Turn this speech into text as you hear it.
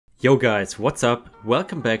Yo guys, what's up?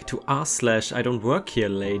 Welcome back to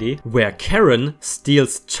r/IDontWorkHereLady, where Karen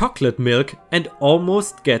steals chocolate milk and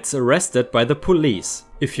almost gets arrested by the police.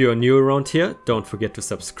 If you're new around here, don't forget to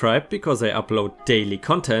subscribe because I upload daily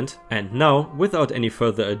content. And now, without any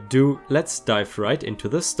further ado, let's dive right into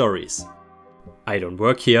the stories. I don't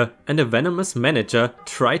work here, and a venomous manager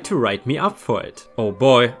tried to write me up for it. Oh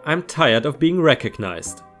boy, I'm tired of being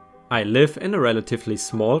recognized. I live in a relatively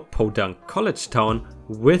small podunk college town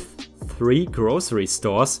with 3 grocery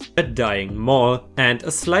stores, a dying mall, and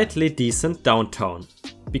a slightly decent downtown.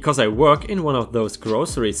 Because I work in one of those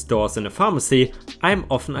grocery stores and a pharmacy, I'm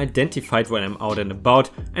often identified when I'm out and about,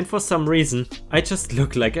 and for some reason I just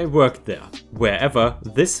look like I work there, wherever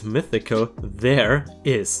this mythical there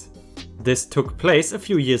is. This took place a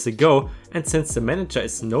few years ago, and since the manager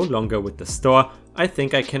is no longer with the store, I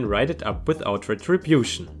think I can write it up without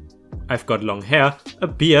retribution. I've got long hair, a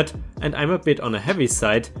beard, and I'm a bit on a heavy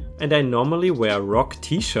side, and I normally wear rock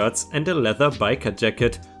t-shirts and a leather biker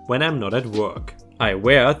jacket when I'm not at work. I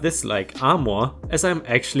wear this like armor as I'm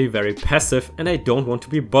actually very passive and I don't want to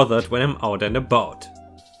be bothered when I'm out and about.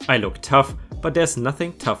 I look tough, but there's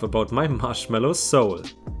nothing tough about my marshmallow soul.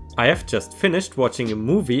 I have just finished watching a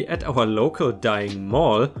movie at our local dying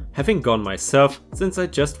mall, having gone myself since I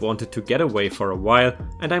just wanted to get away for a while,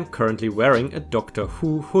 and I'm currently wearing a Doctor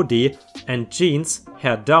Who hoodie and jeans,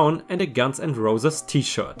 hair down, and a Guns N' Roses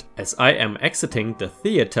t-shirt. As I am exiting the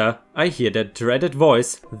theater, I hear that dreaded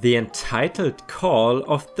voice, the entitled call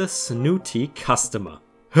of the snooty customer.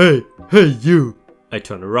 Hey you! I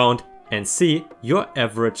turn around and see your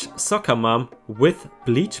average soccer mom with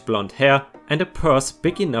bleach blonde hair and a purse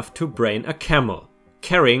big enough to brain a camel,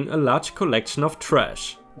 carrying a large collection of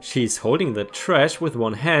trash. She's holding the trash with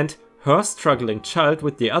one hand, her struggling child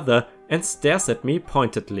with the other, and stares at me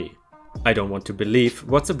pointedly. I don't want to believe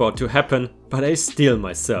what's about to happen, but I steel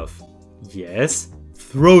myself. Yes?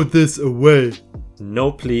 Throw this away.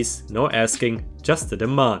 No please, no asking, just a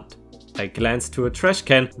demand. I glance to a trash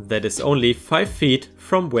can that is only 5 feet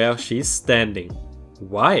from where she's standing.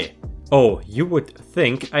 Why? Oh, you would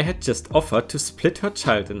think I had just offered to split her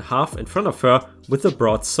child in half in front of her with a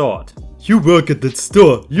broadsword. You work at that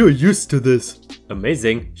store, you're used to this.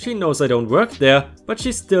 Amazing, she knows I don't work there, but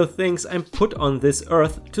she still thinks I'm put on this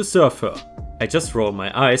earth to serve her. I just roll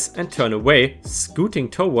my eyes and turn away, scooting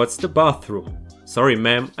towards the bathroom. Sorry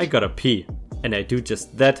ma'am, I gotta pee. And I do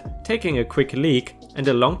just that, taking a quick leak and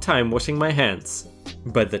a long time washing my hands.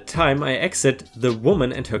 By the time I exit, the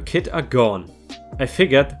woman and her kid are gone. I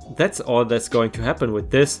figured that's all that's going to happen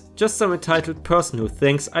with this, just some entitled person who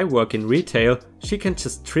thinks I work in retail, she can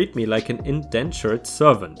just treat me like an indentured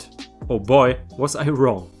servant. Oh boy, was I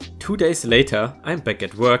wrong. 2 days later, I'm back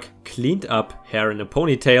at work, cleaned up, hair in a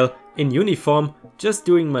ponytail, in uniform, just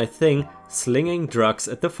doing my thing, slinging drugs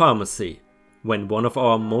at the pharmacy. When one of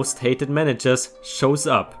our most hated managers shows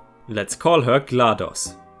up. Let's call her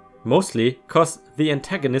GLaDOS. Mostly cause the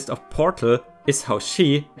antagonist of Portal is how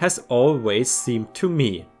she has always seemed to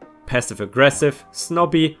me. Passive aggressive,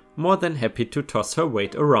 snobby, more than happy to toss her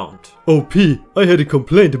weight around. OP, I had a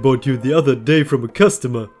complaint about you the other day from a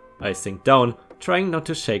customer. I sink down, trying not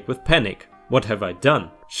to shake with panic. What have I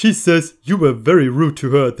done? She says you were very rude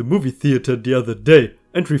to her at the movie theater the other day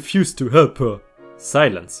and refused to help her.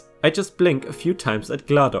 Silence. I just blink a few times at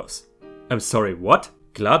GLaDOS. I'm sorry, what?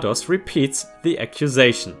 GLaDOS repeats the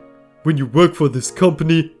accusation. When you work for this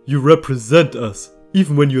company, you represent us,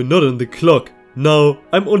 even when you're not on the clock. Now,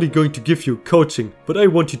 I'm only going to give you coaching, but I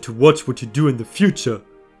want you to watch what you do in the future.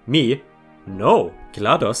 Me? No.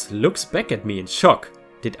 GLaDOS looks back at me in shock.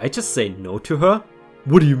 Did I just say no to her?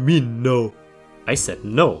 What do you mean no? I said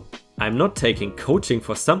no. I'm not taking coaching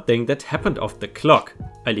for something that happened off the clock.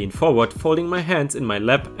 I lean forward, folding my hands in my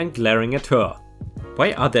lap and glaring at her.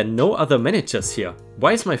 Why are there no other managers here?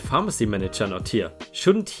 Why is my pharmacy manager not here?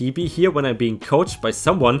 Shouldn't he be here when I'm being coached by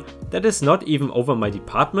someone that is not even over my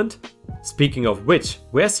department? Speaking of which,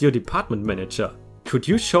 where's your department manager? Could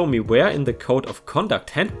you show me where in the Code of Conduct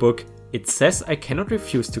handbook it says I cannot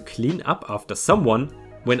refuse to clean up after someone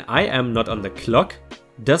when I am not on the clock?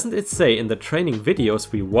 Doesn't it say in the training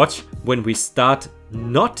videos we watch when we start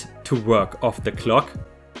not to work off the clock?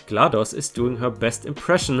 GLaDOS is doing her best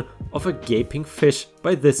impression of a gaping fish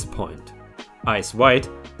by this point. Eyes wide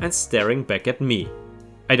and staring back at me.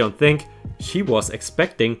 I don't think she was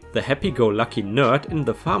expecting the happy-go-lucky nerd in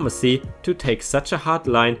the pharmacy to take such a hard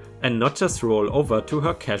line and not just roll over to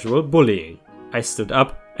her casual bullying. I stood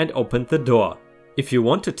up and opened the door. If you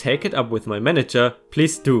want to take it up with my manager,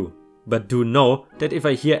 please do. But do know that if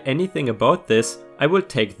I hear anything about this, I will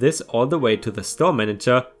take this all the way to the store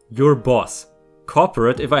manager, your boss.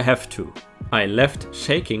 Corporate if I have to. I left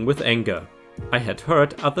shaking with anger. I had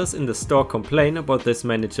heard others in the store complain about this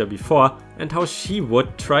manager before and how she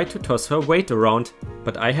would try to toss her weight around,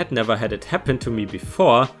 but I had never had it happen to me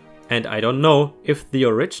before, and I don't know if the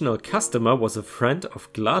original customer was a friend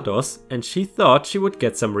of GLaDOS and she thought she would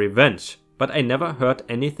get some revenge, but I never heard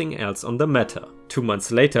anything else on the matter. 2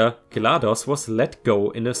 months later, GLaDOS was let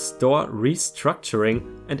go in a store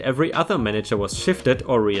restructuring and every other manager was shifted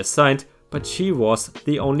or reassigned, but she was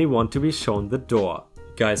the only one to be shown the door.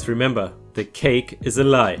 Guys, remember, the cake is a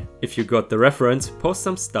lie. If you got the reference, post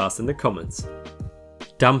some stars in the comments.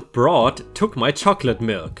 Dumb broad took my chocolate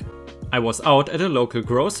milk. I was out at a local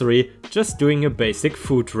grocery just doing a basic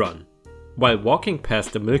food run. While walking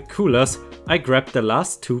past the milk coolers, I grabbed the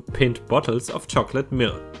last 2 pinned bottles of chocolate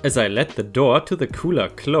milk. As I let the door to the cooler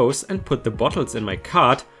close and put the bottles in my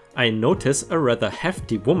cart, I notice a rather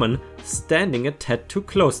hefty woman standing a tad too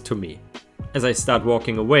close to me. As I start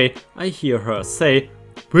walking away, I hear her say,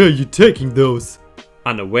 "Where are you taking those?"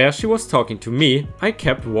 Unaware she was talking to me, I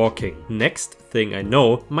kept walking. Next thing I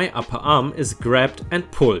know, my upper arm is grabbed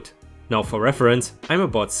and pulled. Now for reference, I'm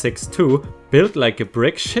about 6'2", built like a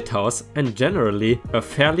brick shithouse and generally a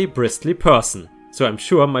fairly bristly person, so I'm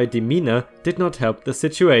sure my demeanor did not help the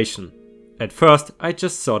situation. At first, I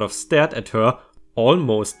just sort of stared at her,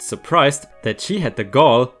 almost surprised that she had the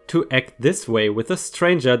gall to act this way with a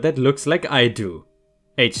stranger that looks like I do.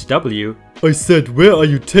 HW. "I said, where are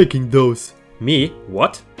you taking those?" Me?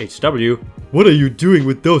 What? HW. "What are you doing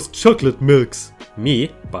with those chocolate milks?"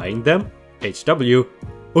 Me? Buying them? HW.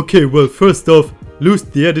 "Okay, well, first off, lose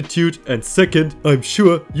the attitude, and second, I'm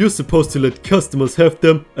sure you're supposed to let customers have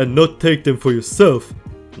them and not take them for yourself."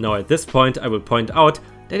 Now at this point I will point out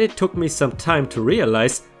that it took me some time to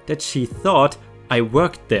realize that she thought I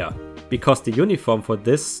worked there, because the uniform for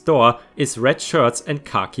this store is red shirts and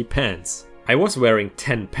khaki pants. I was wearing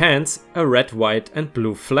tan pants, a red, white and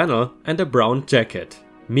blue flannel and a brown jacket.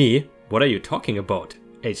 Me? What are you talking about?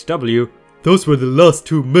 HW. "Those were the last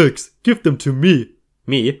 2 milks, give them to me."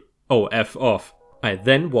 Me? Oh, F off. I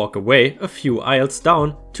then walk away a few aisles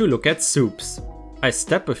down to look at soups. I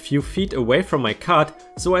step a few feet away from my cart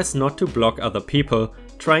so as not to block other people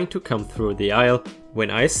trying to come through the aisle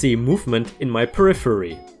when I see movement in my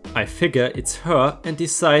periphery. I figure it's her and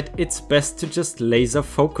decide it's best to just laser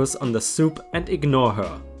focus on the soup and ignore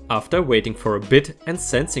her. After waiting for a bit and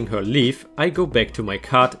sensing her leave, I go back to my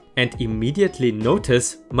cart and immediately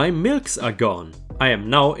notice my milks are gone. I am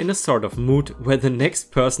now in a sort of mood where the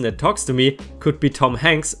next person that talks to me could be Tom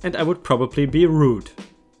Hanks and I would probably be rude.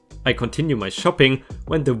 I continue my shopping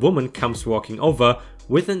when the woman comes walking over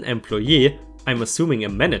with an employee, I'm assuming a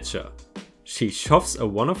manager. She shoves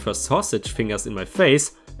one of her sausage fingers in my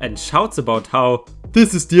face and shouts about how,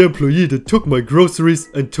 "This is the employee that took my groceries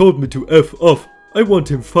and told me to F off. I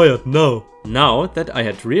want him fired now." Now that I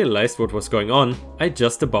had realized what was going on, I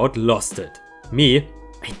just about lost it. Me?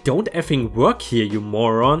 "I don't effing work here, you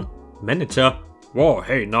moron." Manager? "Whoa,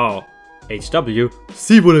 hey now." HW?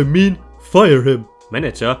 "See what I mean? Fire him."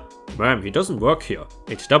 Manager? "Ma'am, he doesn't work here."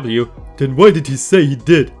 HW? "Then why did he say he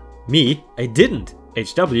did?" Me? "I didn't."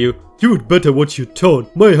 HW? "You would better watch your tone.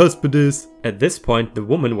 My husband is..." At this point the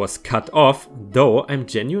woman was cut off, though I'm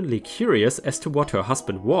genuinely curious as to what her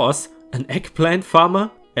husband was. An eggplant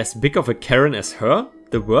farmer? As big of a Karen as her?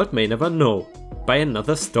 The world may never know. By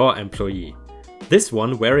another store employee. This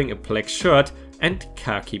one wearing a black shirt and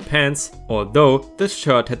khaki pants, although the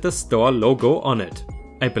shirt had the store logo on it.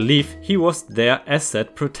 I believe he was their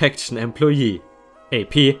asset protection employee.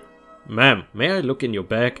 AP? "Ma'am, may I look in your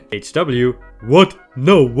bag?" HW? "What?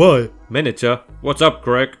 No, why?" Manager? "What's up,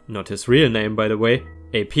 Greg?" Not his real name, by the way.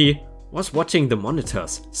 AP? "Was watching the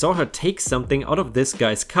monitors, saw her take something out of this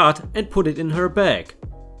guy's cart and put it in her bag."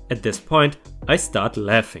 At this point, I start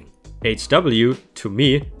laughing. HW, to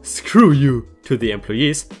me, "Screw you." To the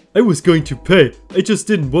employees, "I was going to pay, I just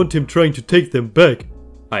didn't want him trying to take them back."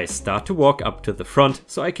 I start to walk up to the front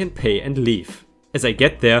so I can pay and leave. As I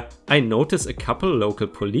get there, I notice a couple local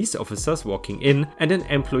police officers walking in and an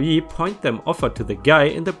employee point them over to the guy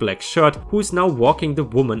in the black shirt who is now walking the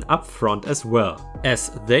woman up front as well.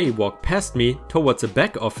 As they walk past me towards the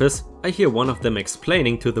back office, I hear one of them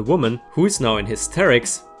explaining to the woman, who is now in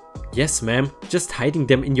hysterics, "Yes ma'am, just hiding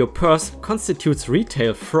them in your purse constitutes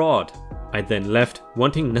retail fraud." I then left,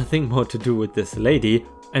 wanting nothing more to do with this lady,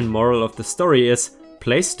 and moral of the story is,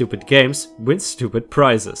 play stupid games, win stupid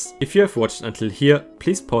prizes. If you have watched until here,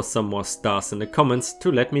 please post some more stars in the comments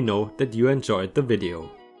to let me know that you enjoyed the video.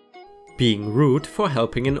 Being rude for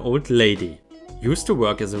helping an old lady. Used to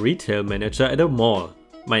work as a retail manager at a mall.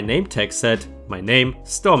 My name tag said, my name,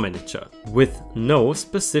 store manager, with no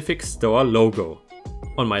specific store logo.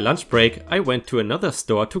 On my lunch break, I went to another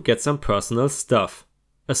store to get some personal stuff.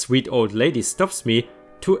 A sweet old lady stops me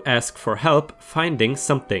to ask for help finding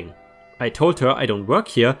something. I told her I don't work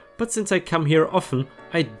here, but since I come here often,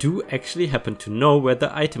 I do actually happen to know where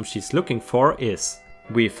the item she's looking for is.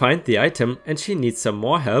 We find the item and she needs some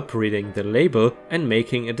more help reading the label and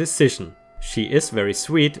making a decision. She is very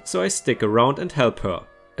sweet, so I stick around and help her.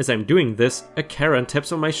 As I'm doing this, a Karen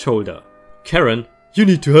taps on my shoulder. Karen, You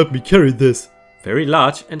need to help me carry this. Very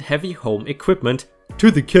large and heavy home equipment. To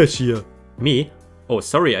the cashier. Me, oh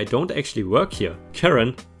sorry, I don't actually work here.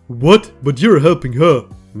 Karen, What? But you're helping her.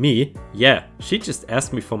 me, yeah, she just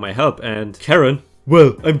asked me for my help and Karen,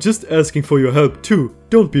 Well, I'm just asking for your help too.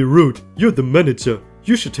 Don't be rude. You're the manager.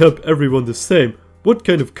 You should help everyone the same. What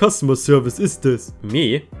kind of customer service is this?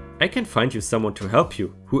 me, I can find you someone to help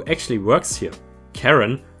you who actually works here.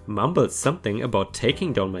 Karen mumbled something about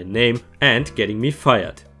taking down my name and getting me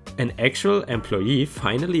fired. An actual employee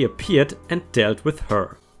finally appeared and dealt with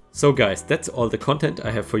her. So guys, that's all the content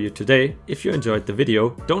I have for you today. If you enjoyed the video,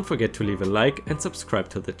 don't forget to leave a like and subscribe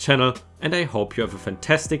to the channel, and I hope you have a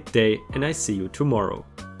fantastic day and I see you tomorrow.